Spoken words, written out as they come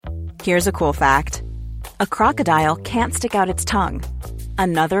Here's a cool fact. A crocodile can't stick out its tongue.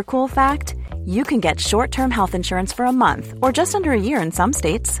 Another cool fact, you can get short-term health insurance for a month or just under a year in some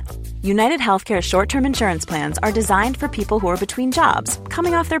states. United Healthcare short-term insurance plans are designed for people who are between jobs,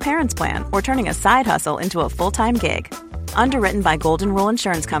 coming off their parents' plan, or turning a side hustle into a full-time gig. Underwritten by Golden Rule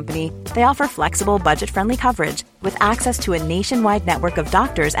Insurance Company, they offer flexible, budget-friendly coverage with access to a nationwide network of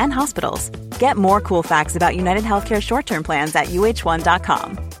doctors and hospitals. Get more cool facts about United Healthcare short-term plans at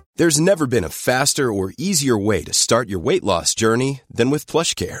uh1.com. There's never been a faster or easier way to start your weight loss journey than with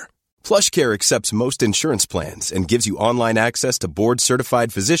PlushCare. PlushCare accepts most insurance plans and gives you online access to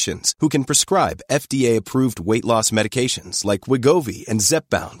board-certified physicians who can prescribe FDA-approved weight loss medications like Wegovy and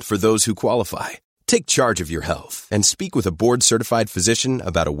Zepbound for those who qualify. Take charge of your health and speak with a board-certified physician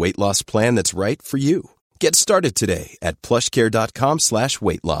about a weight loss plan that's right for you. Get started today at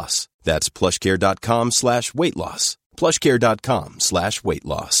plushcare.com/weight loss. That's plushcare.com/weight loss. plushcare.com/weight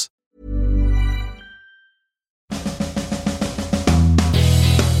loss.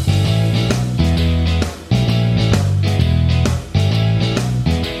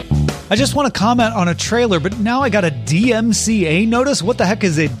 I just want to comment on a trailer, but now I got a DMCA notice? What the heck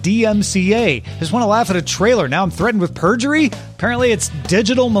is a DMCA? I just want to laugh at a trailer. Now I'm threatened with perjury? Apparently it's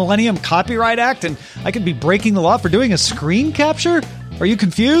Digital Millennium Copyright Act, and I could be breaking the law for doing a screen capture? Are you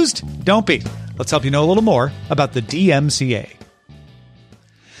confused? Don't be. Let's help you know a little more about the DMCA.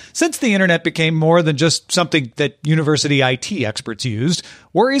 Since the internet became more than just something that university IT experts used,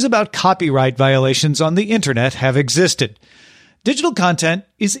 worries about copyright violations on the internet have existed. Digital content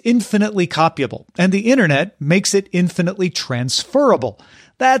is infinitely copyable, and the internet makes it infinitely transferable.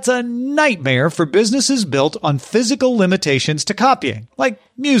 That's a nightmare for businesses built on physical limitations to copying, like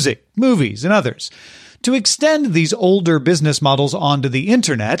music, movies, and others. To extend these older business models onto the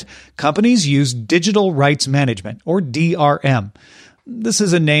internet, companies use digital rights management, or DRM. This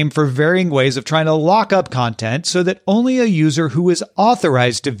is a name for varying ways of trying to lock up content so that only a user who is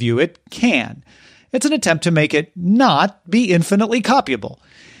authorized to view it can. It's an attempt to make it not be infinitely copyable.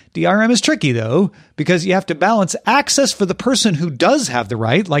 DRM is tricky, though, because you have to balance access for the person who does have the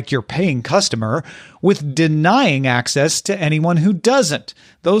right, like your paying customer, with denying access to anyone who doesn't.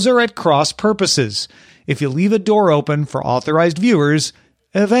 Those are at cross purposes. If you leave a door open for authorized viewers,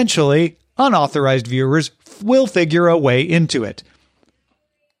 eventually unauthorized viewers will figure a way into it.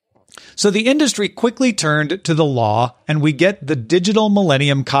 So the industry quickly turned to the law, and we get the Digital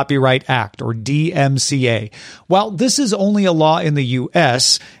Millennium Copyright Act, or DMCA. While this is only a law in the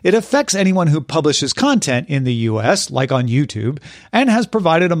U.S., it affects anyone who publishes content in the U.S., like on YouTube, and has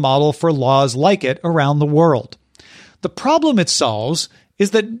provided a model for laws like it around the world. The problem it solves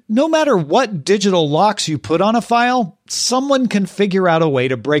is that no matter what digital locks you put on a file, someone can figure out a way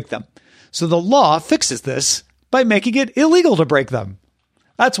to break them. So the law fixes this by making it illegal to break them.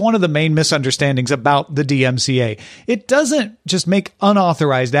 That's one of the main misunderstandings about the DMCA. It doesn't just make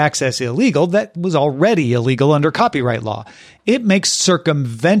unauthorized access illegal. That was already illegal under copyright law. It makes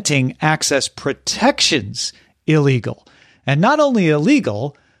circumventing access protections illegal. And not only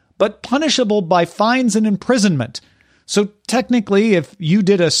illegal, but punishable by fines and imprisonment. So technically, if you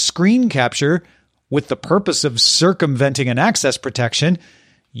did a screen capture with the purpose of circumventing an access protection,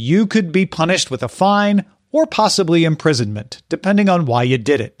 you could be punished with a fine or possibly imprisonment, depending on why you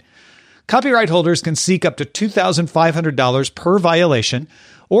did it. Copyright holders can seek up to $2,500 per violation,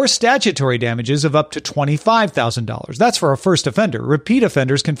 or statutory damages of up to $25,000. That's for a first offender. Repeat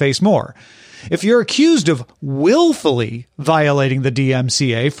offenders can face more. If you're accused of willfully violating the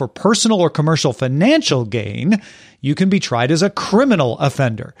DMCA for personal or commercial financial gain, you can be tried as a criminal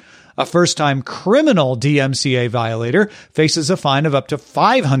offender. A first-time criminal DMCA violator faces a fine of up to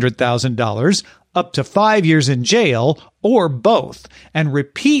 $500,000, up to 5 years in jail, or both. And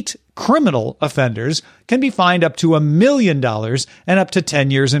repeat criminal offenders can be fined up to $1 million and up to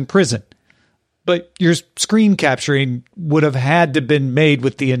 10 years in prison. But your screen capturing would have had to been made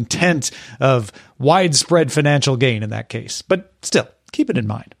with the intent of widespread financial gain in that case. But still, keep it in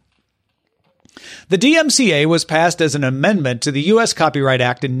mind. The DMCA was passed as an amendment to the U.S. Copyright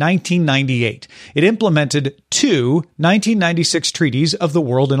Act in 1998. It implemented 2 1996 treaties of the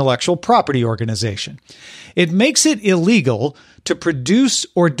World Intellectual Property Organization. It makes it illegal to produce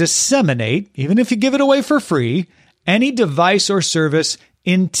or disseminate, even if you give it away for free, any device or service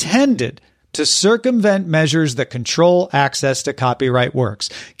intended to circumvent measures that control access to copyright works.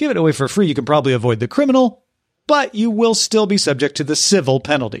 Give it away for free, you can probably avoid the criminal, but you will still be subject to the civil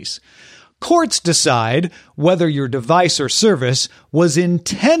penalties. Courts decide whether your device or service was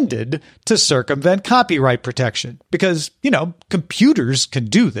intended to circumvent copyright protection. Because, computers can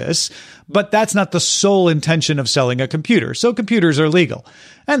do this, but that's not the sole intention of selling a computer. So computers are legal.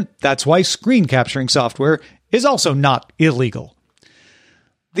 And that's why screen capturing software is also not illegal.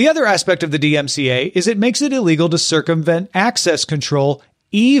 The other aspect of the DMCA is it makes it illegal to circumvent access control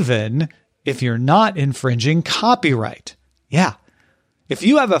even if you're not infringing copyright. Yeah. If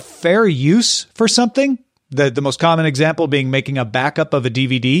you have a fair use for something, the most common example being making a backup of a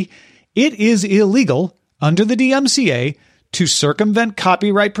DVD, it is illegal under the DMCA to circumvent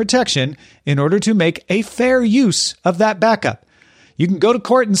copyright protection in order to make a fair use of that backup. You can go to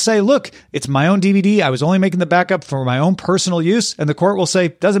court and say, look, it's my own DVD. I was only making the backup for my own personal use. And the court will say,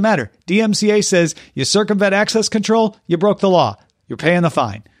 doesn't matter. DMCA says you circumvent access control, you broke the law. You're paying the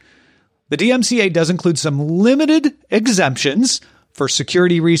fine. The DMCA does include some limited exemptions for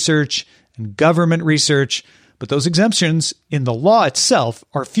security research and government research, but those exemptions in the law itself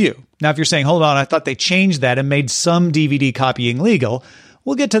are few. Now, if you're saying, hold on, I thought they changed that and made some DVD copying legal,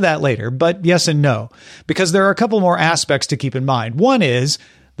 we'll get to that later, but yes and no, because there are a couple more aspects to keep in mind. One is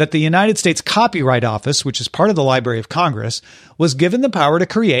that the United States Copyright Office, which is part of the Library of Congress, was given the power to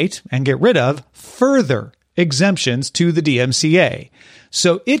create and get rid of further exemptions to the DMCA.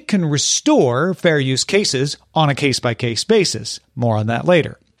 So it can restore fair use cases on a case-by-case basis. More on that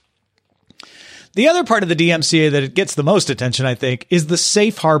later. The other part of the DMCA that gets the most attention, I think, is the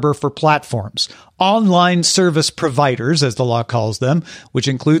safe harbor for platforms. Online service providers, as the law calls them, which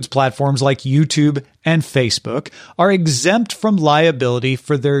includes platforms like YouTube and Facebook, are exempt from liability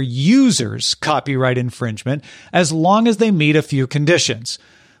for their users' copyright infringement as long as they meet a few conditions.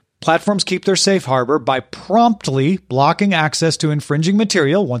 Platforms keep their safe harbor by promptly blocking access to infringing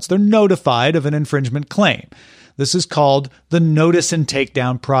material once they're notified of an infringement claim. This is called the notice and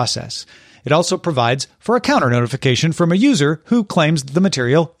takedown process. It also provides for a counter notification from a user who claims the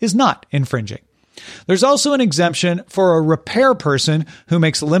material is not infringing. There's also an exemption for a repair person who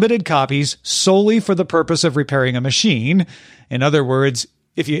makes limited copies solely for the purpose of repairing a machine. In other words,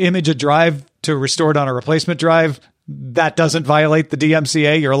 if you image a drive to restore it on a replacement drive, that doesn't violate the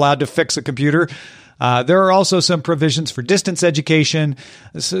DMCA. You're allowed to fix a computer. There are also some provisions for distance education,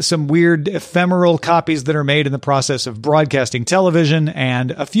 some weird ephemeral copies that are made in the process of broadcasting television,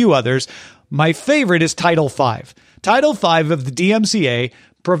 and a few others. My favorite is Title V. Title V of the DMCA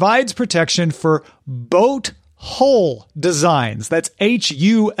provides protection for boat hull designs. That's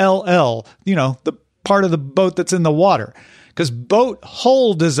HULL, the part of the boat that's in the water. Because boat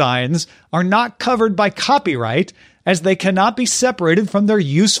hull designs are not covered by copyright, as they cannot be separated from their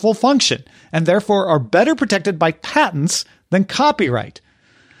useful function, and therefore are better protected by patents than copyright.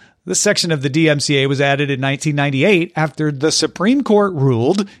 This section of the DMCA was added in 1998 after the Supreme Court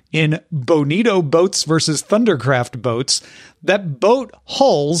ruled in Bonito Boats versus Thundercraft Boats that boat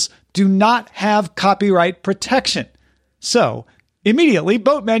hulls do not have copyright protection. So, immediately,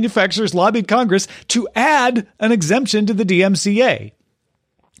 boat manufacturers lobbied Congress to add an exemption to the DMCA.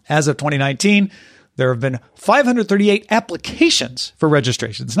 As of 2019, there have been 538 applications for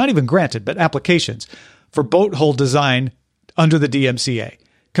registrations, not even granted, but applications for boat hull design under the DMCA,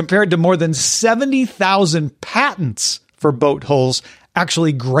 compared to more than 70,000 patents for boat hulls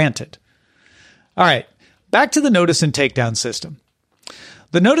actually granted. All right, back to the notice and takedown system.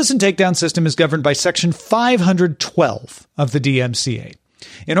 The notice and takedown system is governed by Section 512 of the DMCA.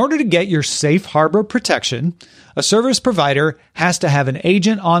 In order to get your safe harbor protection, a service provider has to have an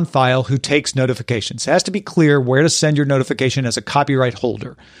agent on file who takes notifications. It has to be clear where to send your notification as a copyright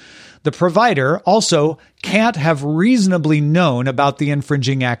holder. The provider also can't have reasonably known about the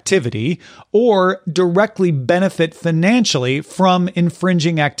infringing activity or directly benefit financially from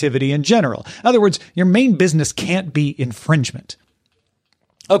infringing activity in general. In other words, your main business can't be infringement.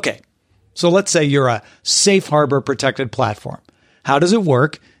 Okay, so let's say you're a safe harbor protected platform. How does it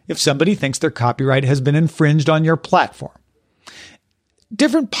work if somebody thinks their copyright has been infringed on your platform?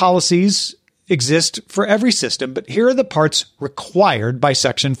 Different policies exist for every system, but here are the parts required by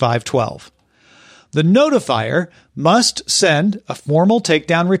Section 512. The notifier must send a formal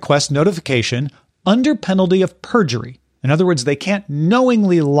takedown request notification under penalty of perjury. In other words, they can't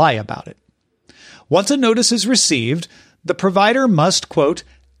knowingly lie about it. Once a notice is received, the provider must, quote,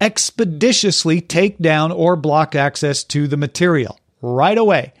 expeditiously take down or block access to the material right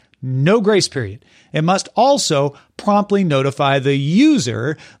away. No grace period. It must also promptly notify the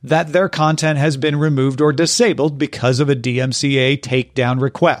user that their content has been removed or disabled because of a DMCA takedown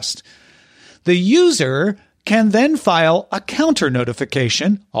request. The user can then file a counter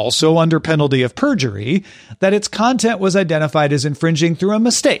notification, also under penalty of perjury, that its content was identified as infringing through a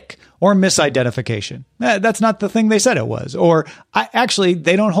mistake or misidentification. That's not the thing they said it was. Or actually,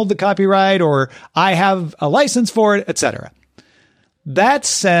 they don't hold the copyright, or I have a license for it, etc. That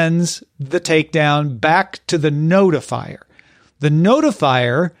sends the takedown back to the notifier. The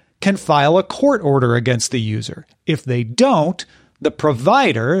notifier can file a court order against the user. If they don't, the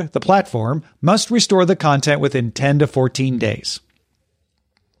provider, the platform, must restore the content within 10 to 14 days.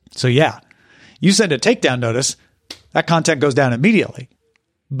 So yeah, you send a takedown notice, that content goes down immediately.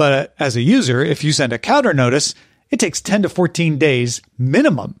 But as a user, if you send a counter notice, it takes 10 to 14 days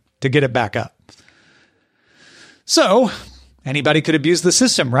minimum to get it back up. So anybody could abuse the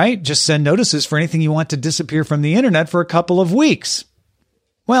system, right? Just send notices for anything you want to disappear from the internet for a couple of weeks.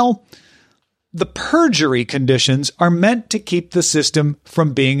 Well, the perjury conditions are meant to keep the system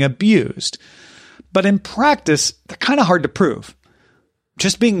from being abused. But in practice, they're kind of hard to prove.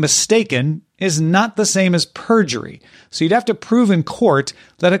 Just being mistaken is not the same as perjury. So you'd have to prove in court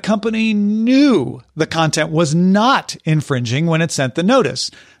that a company knew the content was not infringing when it sent the notice,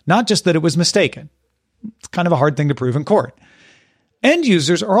 not just that it was mistaken. It's kind of a hard thing to prove in court. End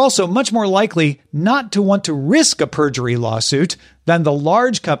users are also much more likely not to want to risk a perjury lawsuit than the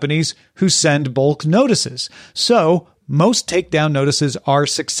large companies who send bulk notices. So most takedown notices are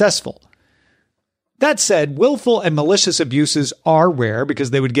successful. That said, willful and malicious abuses are rare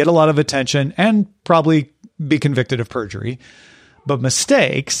because they would get a lot of attention and probably be convicted of perjury. But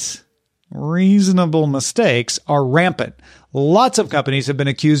mistakes, reasonable mistakes, are rampant. Lots of companies have been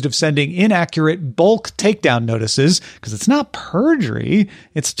accused of sending inaccurate bulk takedown notices because it's not perjury.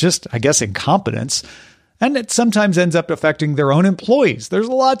 It's just, I guess, incompetence. And it sometimes ends up affecting their own employees. There's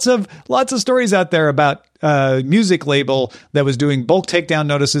lots of stories out there about a music label that was doing bulk takedown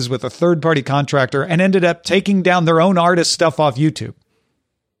notices with a third-party contractor and ended up taking down their own artist stuff off YouTube.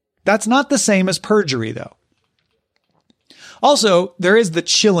 That's not the same as perjury, though. Also, there is the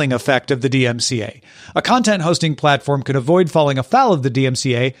chilling effect of the DMCA. A content hosting platform can avoid falling afoul of the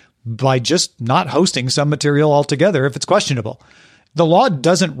DMCA by just not hosting some material altogether if it's questionable. The law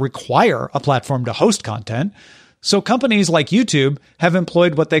doesn't require a platform to host content, so companies like YouTube have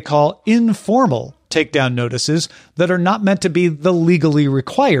employed what they call informal takedown notices that are not meant to be the legally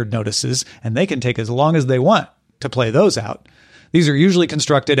required notices, and they can take as long as they want to play those out. These are usually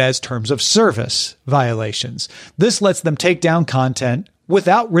constructed as terms of service violations. This lets them take down content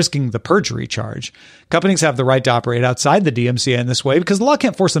without risking the perjury charge. Companies have the right to operate outside the DMCA in this way because the law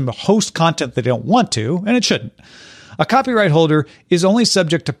can't force them to host content they don't want to, and it shouldn't. A copyright holder is only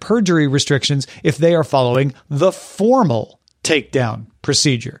subject to perjury restrictions if they are following the formal takedown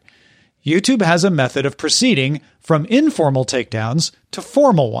procedure. YouTube has a method of proceeding from informal takedowns to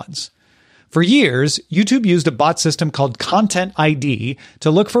formal ones. For years, YouTube used a bot system called Content ID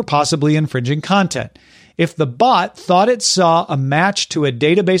to look for possibly infringing content. If the bot thought it saw a match to a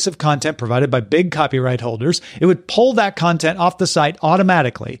database of content provided by big copyright holders, it would pull that content off the site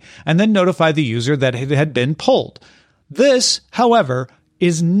automatically and then notify the user that it had been pulled. This, however,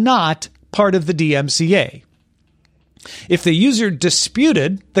 is not part of the DMCA. If the user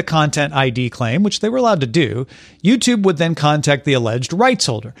disputed the Content ID claim, which they were allowed to do, YouTube would then contact the alleged rights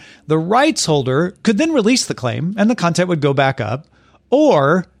holder. The rights holder could then release the claim and the content would go back up,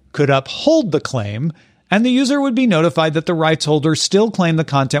 or could uphold the claim and the user would be notified that the rights holder still claimed the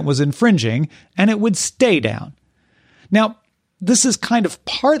content was infringing and it would stay down. Now, this is kind of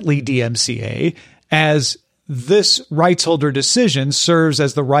partly DMCA, as this rights holder decision serves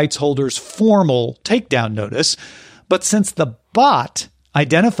as the rights holder's formal takedown notice. But since the bot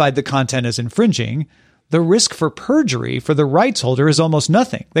identified the content as infringing, the risk for perjury for the rights holder is almost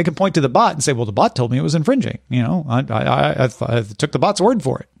nothing. They can point to the bot and say, well, the bot told me it was infringing. You know, I took the bot's word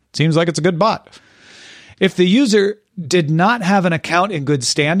for it. Seems like it's a good bot. If the user did not have an account in good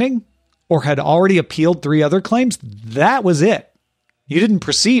standing or had already appealed 3 other claims, that was it. You didn't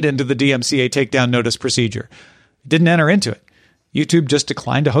proceed into the DMCA takedown notice procedure. You didn't enter into it. YouTube just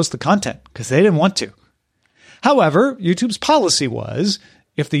declined to host the content because they didn't want to. However, YouTube's policy was,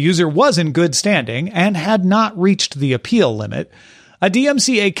 if the user was in good standing and had not reached the appeal limit, a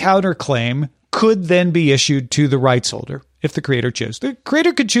DMCA counterclaim could then be issued to the rights holder if the creator chose. The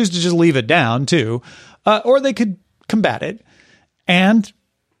creator could choose to just leave it down too, or they could combat it and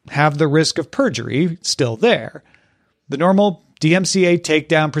have the risk of perjury still there. The normal DMCA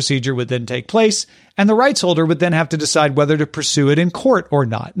takedown procedure would then take place, and the rights holder would then have to decide whether to pursue it in court or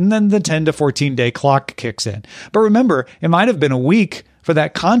not. And then the 10 to 14 day clock kicks in. But remember, it might have been a week for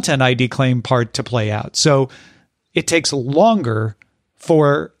that Content ID claim part to play out. So it takes longer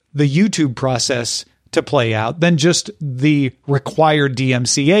for the YouTube process to play out than just the required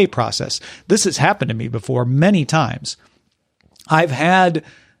DMCA process. This has happened to me before many times. I've had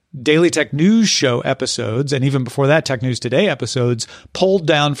Daily Tech News Show episodes, and even before that, Tech News Today episodes, pulled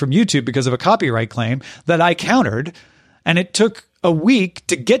down from YouTube because of a copyright claim that I countered, and it took a week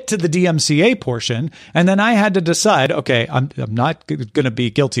to get to the DMCA portion, and then I had to decide, okay, I'm not going to be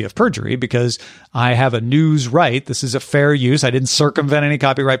guilty of perjury because I have a news right. This is a fair use. I didn't circumvent any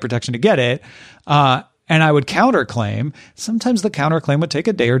copyright protection to get it. And I would counterclaim. Sometimes the counterclaim would take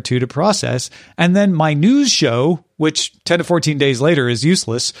a day or two to process. And then my news show, which 10 to 14 days later is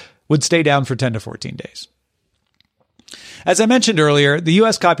useless, would stay down for 10 to 14 days. As I mentioned earlier, the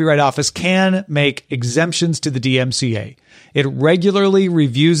U.S. Copyright Office can make exemptions to the DMCA. It regularly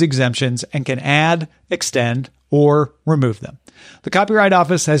reviews exemptions and can add, extend, or remove them. The Copyright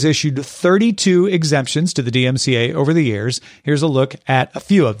Office has issued 32 exemptions to the DMCA over the years. Here's a look at a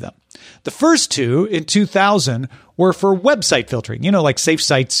few of them. The first two, in 2000, were for website filtering, like safe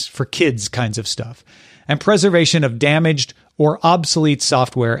sites for kids kinds of stuff, and preservation of damaged or obsolete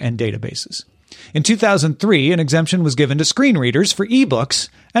software and databases. In 2003, an exemption was given to screen readers for ebooks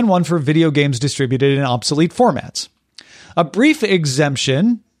and one for video games distributed in obsolete formats. A brief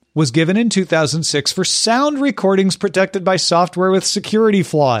exemption was given in 2006 for sound recordings protected by software with security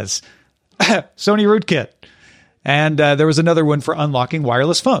flaws. Sony Rootkit. And there was another one for unlocking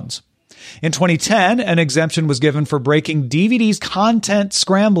wireless phones. In 2010, an exemption was given for breaking DVD's content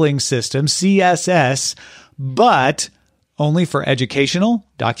scrambling system, CSS, but only for educational,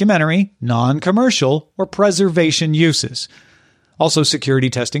 documentary, non-commercial, or preservation uses. Also,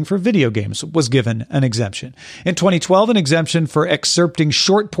 security testing for video games was given an exemption. In 2012, an exemption for excerpting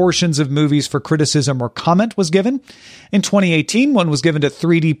short portions of movies for criticism or comment was given. In 2018, one was given to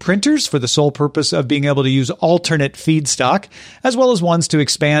 3D printers for the sole purpose of being able to use alternate feedstock, as well as ones to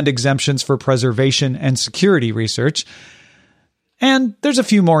expand exemptions for preservation and security research. And there's a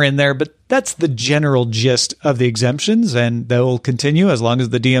few more in there, but that's the general gist of the exemptions, and they'll continue as long as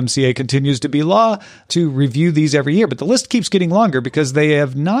the DMCA continues to be law to review these every year. But the list keeps getting longer because they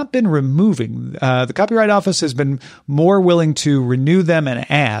have not been removing. The Copyright Office has been more willing to renew them and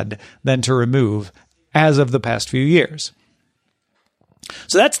add than to remove as of the past few years.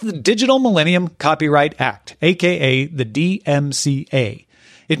 So that's the Digital Millennium Copyright Act, aka the DMCA.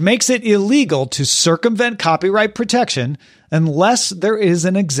 It makes it illegal to circumvent copyright protection unless there is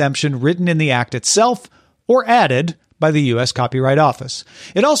an exemption written in the act itself or added by the U.S. Copyright Office.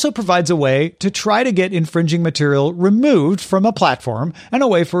 It also provides a way to try to get infringing material removed from a platform and a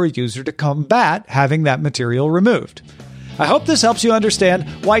way for a user to combat having that material removed. I hope this helps you understand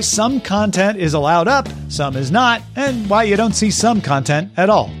why some content is allowed up, some is not, and why you don't see some content at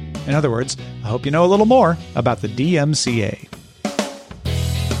all. In other words, I hope you know a little more about the DMCA.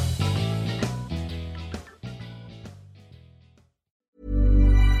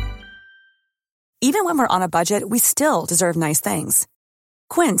 Even when we're on a budget, we still deserve nice things.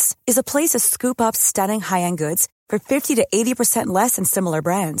 Quince is a place to scoop up stunning high-end goods for 50 to 80% less than similar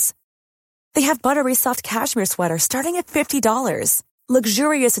brands. They have buttery soft cashmere sweaters starting at $50,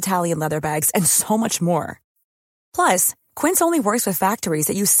 luxurious Italian leather bags, and so much more. Plus, Quince only works with factories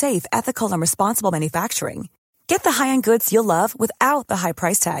that use safe, ethical, and responsible manufacturing. Get the high-end goods you'll love without the high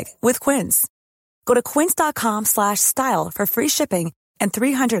price tag with Quince. Go to quince.com/style for free shipping and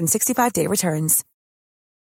 365-day returns.